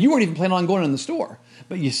 you weren't even planning on going in the store.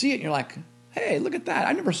 But you see it and you're like, hey, look at that.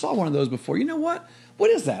 I never saw one of those before. You know what? What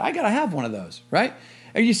is that? I got to have one of those, right?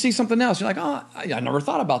 And you see something else. You're like, oh, I never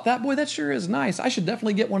thought about that. Boy, that sure is nice. I should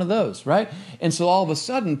definitely get one of those, right? And so all of a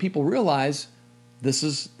sudden, people realize this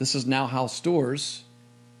is now how stores,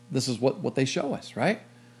 this is what they show us, right?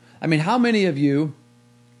 How many of you,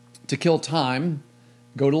 to kill time,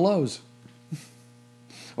 go to Lowe's?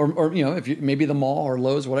 or if you maybe the mall or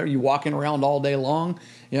Lowe's or whatever, you walking around all day long,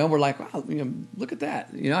 we're like, wow, look at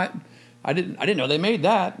that. I didn't know they made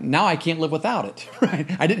that. Now I can't live without it,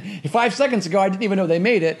 right? 5 seconds ago, I didn't even know they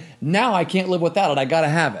made it. Now I can't live without it. I got to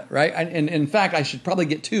have it, right? And in fact, I should probably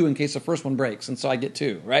get 2 in case the first one breaks. And so I get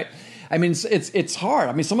 2, right? I mean, it's hard.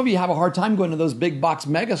 I mean, some of you have a hard time going to those big box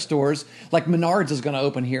mega stores. Like Menards is going to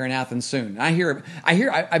open here in Athens soon. I've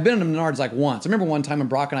been in a Menards like once. I remember one time when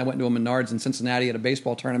Brock and I went to a Menards in Cincinnati at a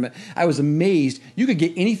baseball tournament. I was amazed. You could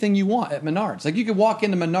get anything you want at Menards. Like you could walk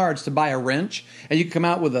into Menards to buy a wrench, and you could come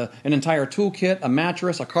out with an entire toolkit, a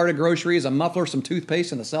mattress, a cart of groceries, a muffler, some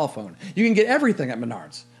toothpaste, and a cell phone. You can get everything at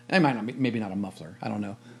Menards. Maybe not a muffler. I don't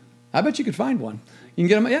know. I bet you could find one. You can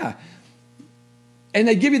get them, yeah. And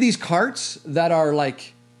they give you these carts that are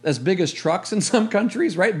like as big as trucks in some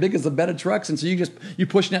countries, right? Big as the bed of trucks. And so you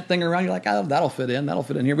push that thing around. You're like, oh, that'll fit in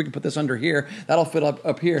here. We can put this under here. That'll fit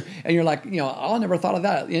up here. And you're like, oh, I never thought of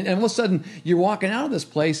that. And all of a sudden you're walking out of this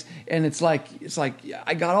place and it's like,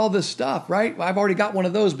 I got all this stuff, right? I've already got one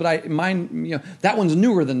of those, but mine, that one's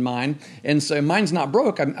newer than mine. And so mine's not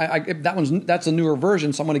broke. That's a newer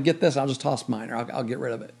version. So I'm going to get this. I'll just toss mine or I'll get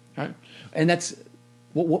rid of it. Right? And that's,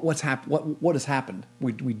 What has happened?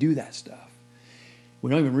 We do that stuff. We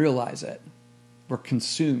don't even realize it. We're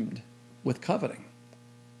consumed with coveting,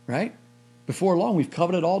 right? Before long, we've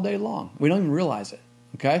coveted all day long. We don't even realize it.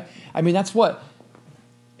 Okay, I mean that's what.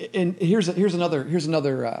 And here's another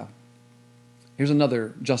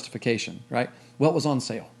justification, right? Well, it was on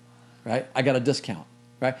sale, right? I got a discount,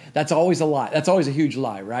 right? That's always a lie. That's always a huge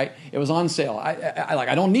lie, right? It was on sale.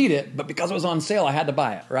 I don't need it, but because it was on sale, I had to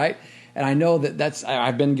buy it, right? And I know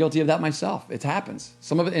I've been guilty of that myself. It happens.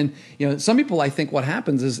 Some of it, and some people, I think what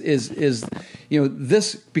happens is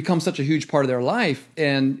this becomes such a huge part of their life,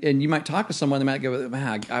 and you might talk to someone, they might go,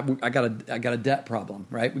 man, I got a debt problem,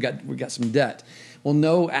 right? We got some debt. Well,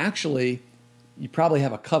 no, actually, you probably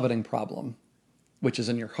have a coveting problem, which is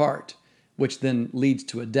in your heart, which then leads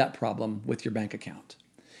to a debt problem with your bank account.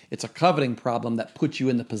 It's a coveting problem that puts you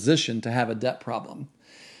in the position to have a debt problem.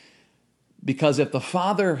 Because if the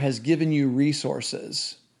Father has given you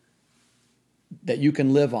resources that you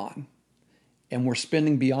can live on, and we're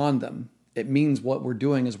spending beyond them, it means what we're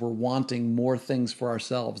doing is we're wanting more things for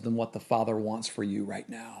ourselves than what the Father wants for you right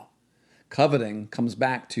now. Coveting comes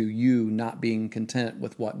back to you not being content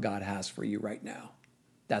with what God has for you right now.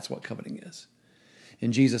 That's what coveting is.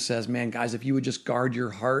 And Jesus says, man, guys, if you would just guard your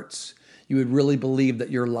hearts, you would really believe that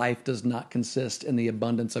your life does not consist in the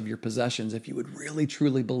abundance of your possessions. If you would really,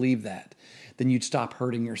 truly believe that, then you'd stop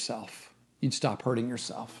hurting yourself. You'd stop hurting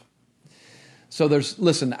yourself. So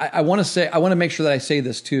listen, I want to make sure that I say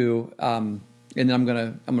this too, and then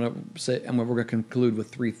we're going to conclude with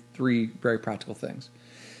three very practical things.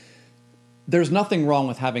 There's nothing wrong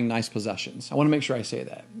with having nice possessions. I want to make sure I say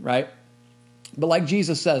that, right? But like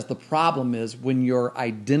Jesus says, the problem is when your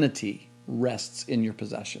identity rests in your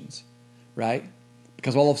possessions, right?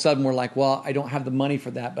 Because all of a sudden we're like, well, I don't have the money for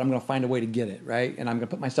that, but I'm going to find a way to get it, right? And I'm going to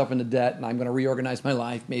put myself into debt, and I'm going to reorganize my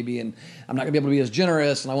life maybe, and I'm not going to be able to be as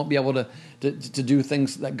generous, and I won't be able to do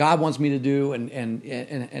things that God wants me to do,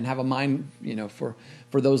 and have a mind, for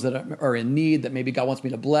those that are in need that maybe God wants me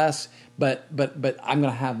to bless, but I'm going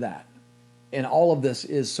to have that. And all of this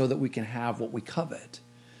is so that we can have what we covet.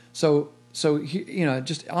 So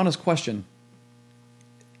just honest question.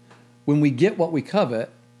 When we get what we covet,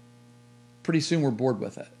 pretty soon we're bored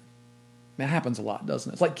with it. It happens a lot, doesn't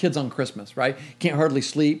it? It's like kids on Christmas, right? Can't hardly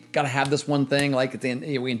sleep. Got to have this one thing. Like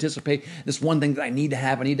we anticipate this one thing that I need to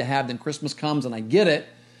have. Then Christmas comes and I get it.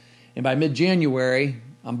 And by mid-January,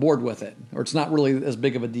 I'm bored with it. Or it's not really as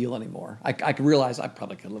big of a deal anymore. I can realize I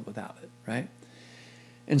probably could live without it, right?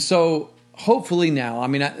 And so hopefully now,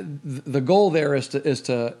 the goal there is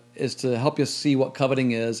to help you see what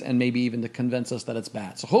coveting is, and maybe even to convince us that it's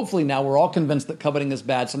bad. So hopefully now we're all convinced that coveting is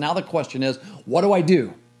bad. So now the question is, what do I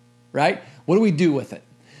do? Right? What do we do with it?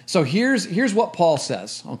 So here's what Paul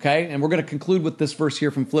says, okay? And we're going to conclude with this verse here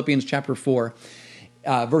from Philippians chapter 4,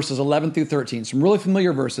 verses 11 through 13. Some really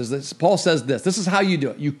familiar verses. Paul says this. This is how you do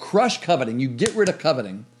it. You crush coveting. You get rid of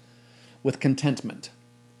coveting with contentment.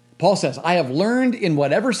 Paul says, I have learned in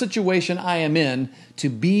whatever situation I am in to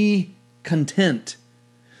be content.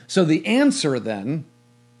 So the answer then,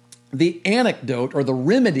 the antidote or the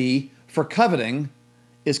remedy for coveting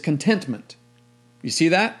is contentment. You see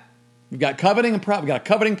that? We've got coveting we've got a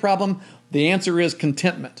coveting problem. The answer is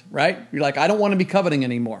contentment, right? You're like, I don't want to be coveting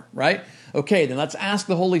anymore, right? Okay, then let's ask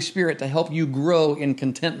the Holy Spirit to help you grow in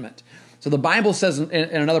contentment. So the Bible says in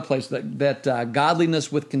another place that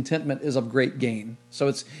godliness with contentment is of great gain.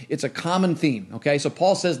 So it's a common theme, okay? So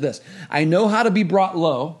Paul says this, I know how to be brought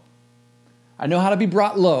low. I know how to be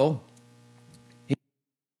brought low.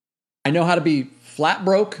 I know how to be flat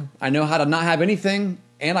broke. I know how to not have anything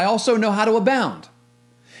And I also know how to abound.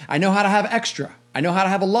 I know how to have extra. I know how to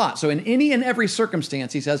have a lot. So in any and every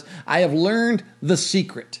circumstance, he says, I have learned the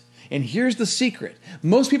secret. And here's the secret.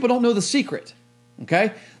 Most people don't know the secret,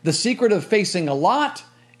 okay? The secret of facing a lot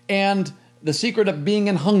and the secret of being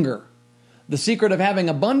in hunger. The secret of having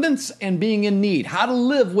abundance and being in need. How to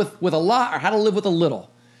live with a lot or how to live with a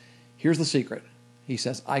little. Here's the secret. He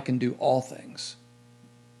says, I can do all things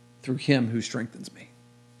through him who strengthens me.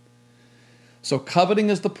 So coveting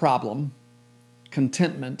is the problem.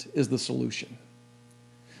 Contentment is the solution.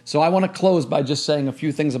 So I want to close by just saying a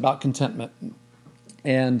few things about contentment.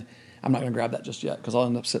 And I'm not going to grab that just yet because I'll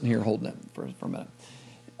end up sitting here holding it for a minute.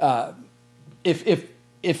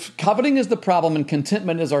 If coveting is the problem and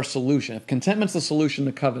contentment is our solution, if contentment's the solution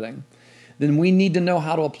to coveting, then we need to know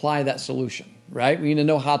how to apply that solution, right? We need to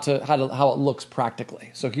know how it looks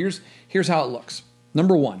practically. So here's how it looks.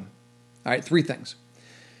 Number one, all right, 3 things.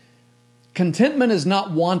 Contentment is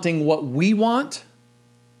not wanting what we want,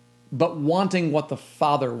 but wanting what the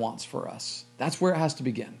Father wants for us. That's where it has to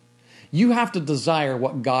begin. You have to desire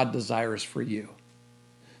what God desires for you.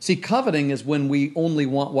 See, coveting is when we only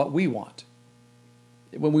want what we want.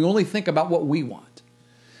 When we only think about what we want.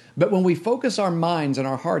 But when we focus our minds and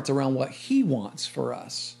our hearts around what he wants for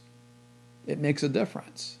us, it makes a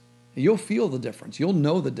difference. You'll feel the difference. You'll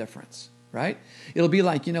know the difference, right? It'll be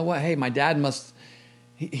like, you know what? Hey, my dad must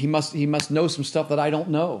know some stuff that I don't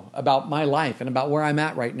know about my life and about where I'm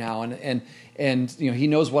at right now. And you know, he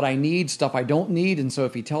knows what I need, stuff I don't need. And so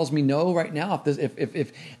if he tells me no right now,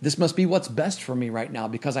 if this must be what's best for me right now,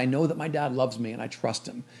 because I know that my dad loves me and I trust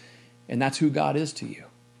him. And that's who God is to you.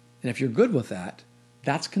 And if you're good with that,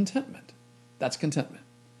 that's contentment. That's contentment.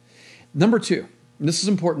 Number 2, and this is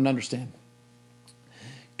important to understand.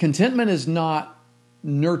 Contentment is not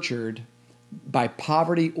nurtured by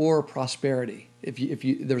poverty or prosperity.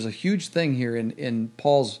 There's a huge thing here in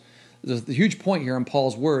Paul's, there's a huge point here in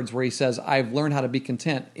Paul's words where he says, I've learned how to be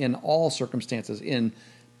content in all circumstances, in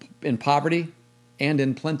poverty and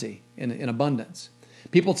in plenty, in abundance.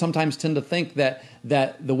 People sometimes tend to think that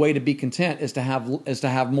the way to be content is to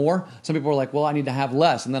have more. Some people are like, well, I need to have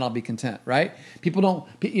less and then I'll be content, right? People don't,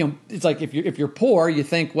 it's like if you're poor, you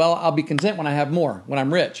think, well, I'll be content when I have more, when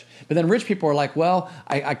I'm rich. But then rich people are like, well,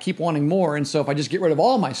 I keep wanting more. And so if I just get rid of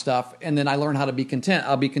all my stuff and then I learn how to be content,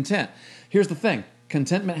 I'll be content. Here's the thing.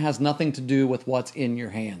 Contentment has nothing to do with what's in your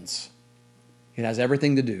hands. It has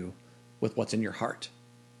everything to do with what's in your heart.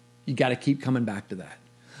 You got to keep coming back to that.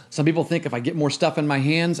 Some people think if I get more stuff in my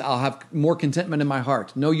hands, I'll have more contentment in my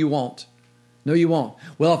heart. No, you won't. No, you won't.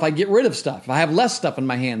 Well, if I get rid of stuff, if I have less stuff in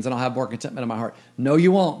my hands, then I'll have more contentment in my heart. No,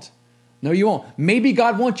 you won't. No, you won't. Maybe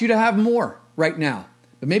God wants you to have more right now,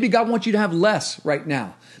 but maybe God wants you to have less right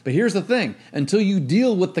now. But here's the thing. Until you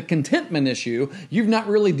deal with the contentment issue, you're not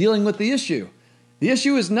really dealing with the issue. The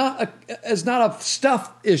issue is not a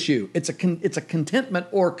stuff issue. It's a contentment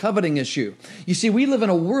or coveting issue. You see, we live in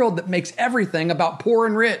a world that makes everything about poor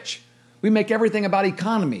and rich. We make everything about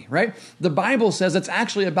economy, right? The Bible says it's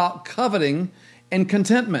actually about coveting and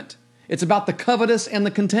contentment. It's about the covetous and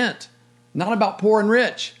the content, not about poor and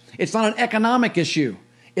rich. It's not an economic issue.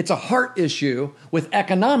 It's a heart issue with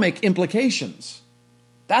economic implications.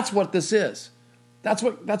 That's what this is. That's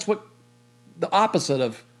what the opposite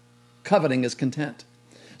of coveting is content.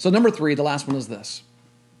 So number 3, the last one is this.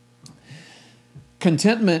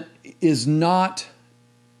 Contentment is not,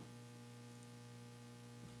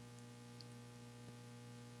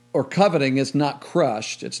 or coveting is not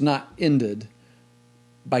crushed, it's not ended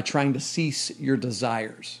by trying to cease your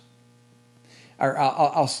desires. Or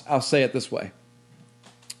I'll say it this way.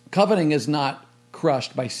 Coveting is not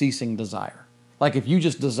crushed by ceasing desire. Like if you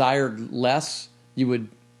just desired less, you would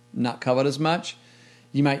not covet as much.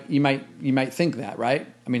 You might think that, right?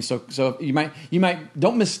 I mean, so you might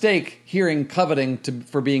don't mistake hearing coveting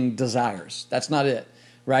for being desires. That's not it,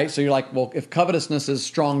 right? So you're like, well, if covetousness is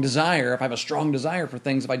strong desire, if I have a strong desire for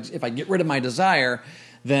things, if I get rid of my desire,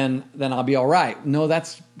 then I'll be all right. No,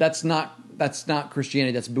 that's not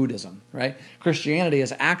Christianity. That's Buddhism, right? Christianity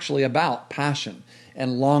is actually about passion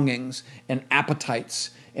and longings and appetites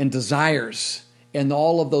and desires, and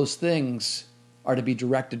all of those things are to be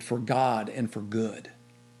directed for God and for good.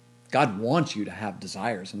 God wants you to have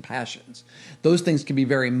desires and passions. Those things can be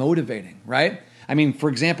very motivating, right? I mean, for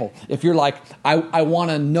example, if you're like, I want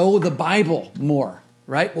to know the Bible more,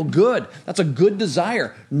 right? Well, good. That's a good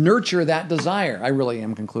desire. Nurture that desire. I really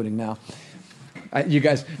am concluding now. You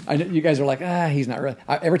guys are like, he's not really.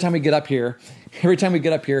 Every time we get up here,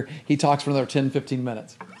 he talks for another 10, 15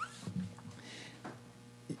 minutes.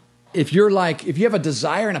 If you have a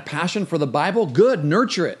desire and a passion for the Bible, good,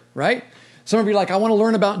 nurture it, right? Some of you are like, I want to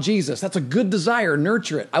learn about Jesus. That's a good desire.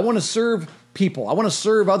 Nurture it. I want to serve people. I want to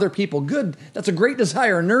serve other people. Good. That's a great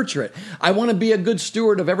desire. Nurture it. I want to be a good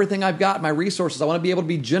steward of everything I've got, my resources. I want to be able to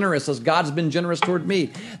be generous as God's been generous toward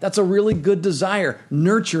me. That's a really good desire.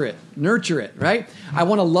 Nurture it. Nurture it, right? I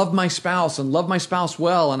want to love my spouse and love my spouse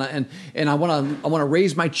well. And I want to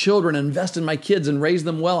raise my children and invest in my kids and raise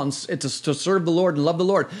them well and to serve the Lord and love the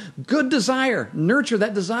Lord. Good desire. Nurture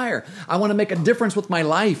that desire. I want to make a difference with my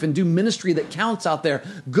life and do ministry that counts out there.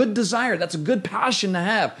 Good desire. That's a good passion to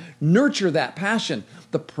have. Nurture that passion.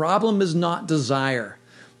 The problem is not desire.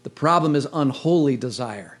 The problem is unholy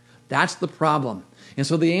desire. That's the problem. And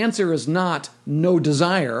so the answer is not no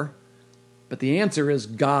desire, but the answer is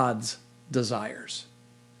God's desires.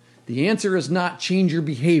 The answer is not change your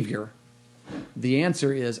behavior. The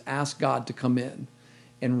answer is ask God to come in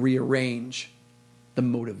and rearrange the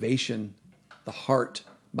motivation, the heart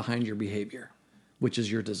behind your behavior, which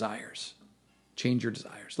is your desires. Change your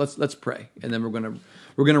desires. Let's pray, and then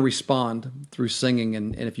we're gonna respond through singing.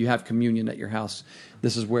 And if you have communion at your house,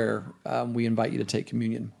 this is where we invite you to take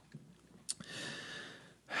communion.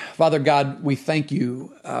 Father God, we thank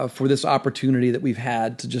you for this opportunity that we've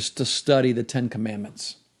had to study the Ten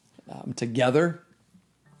Commandments together.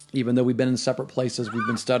 Even though we've been in separate places, we've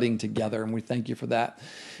been studying together, and we thank you for that.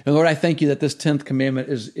 And Lord, I thank you that this 10th commandment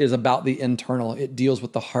is about the internal. It deals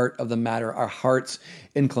with the heart of the matter, our heart's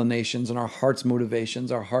inclinations and our heart's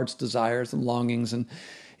motivations, our heart's desires and longings.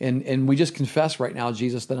 And we just confess right now,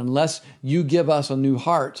 Jesus, that unless you give us a new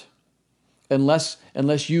heart, unless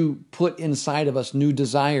you put inside of us new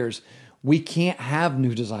desires, we can't have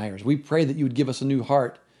new desires. We pray that you would give us a new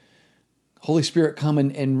heart. Holy Spirit, come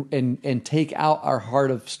and take out our heart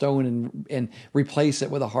of stone and replace it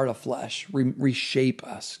with a heart of flesh. Reshape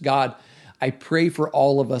us. God, I pray for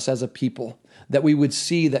all of us as a people that we would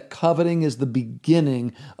see that coveting is the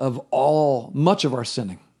beginning of much of our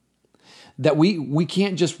sinning. That we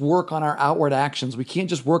can't just work on our outward actions. We can't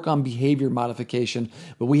just work on behavior modification,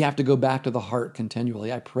 but we have to go back to the heart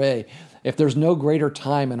continually. I pray if there's no greater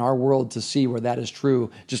time in our world to see where that is true,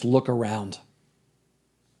 just look around.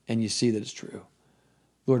 And you see that it's true.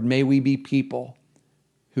 Lord, may we be people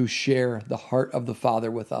who share the heart of the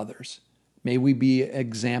Father with others. May we be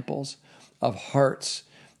examples of hearts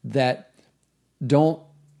that don't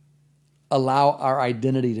allow our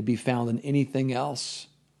identity to be found in anything else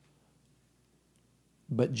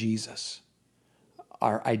but Jesus.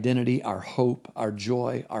 Our identity, our hope, our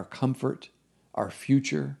joy, our comfort, our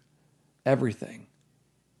future, everything.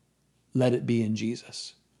 Let it be in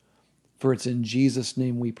Jesus. For it's in Jesus'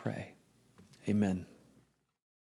 name we pray. Amen.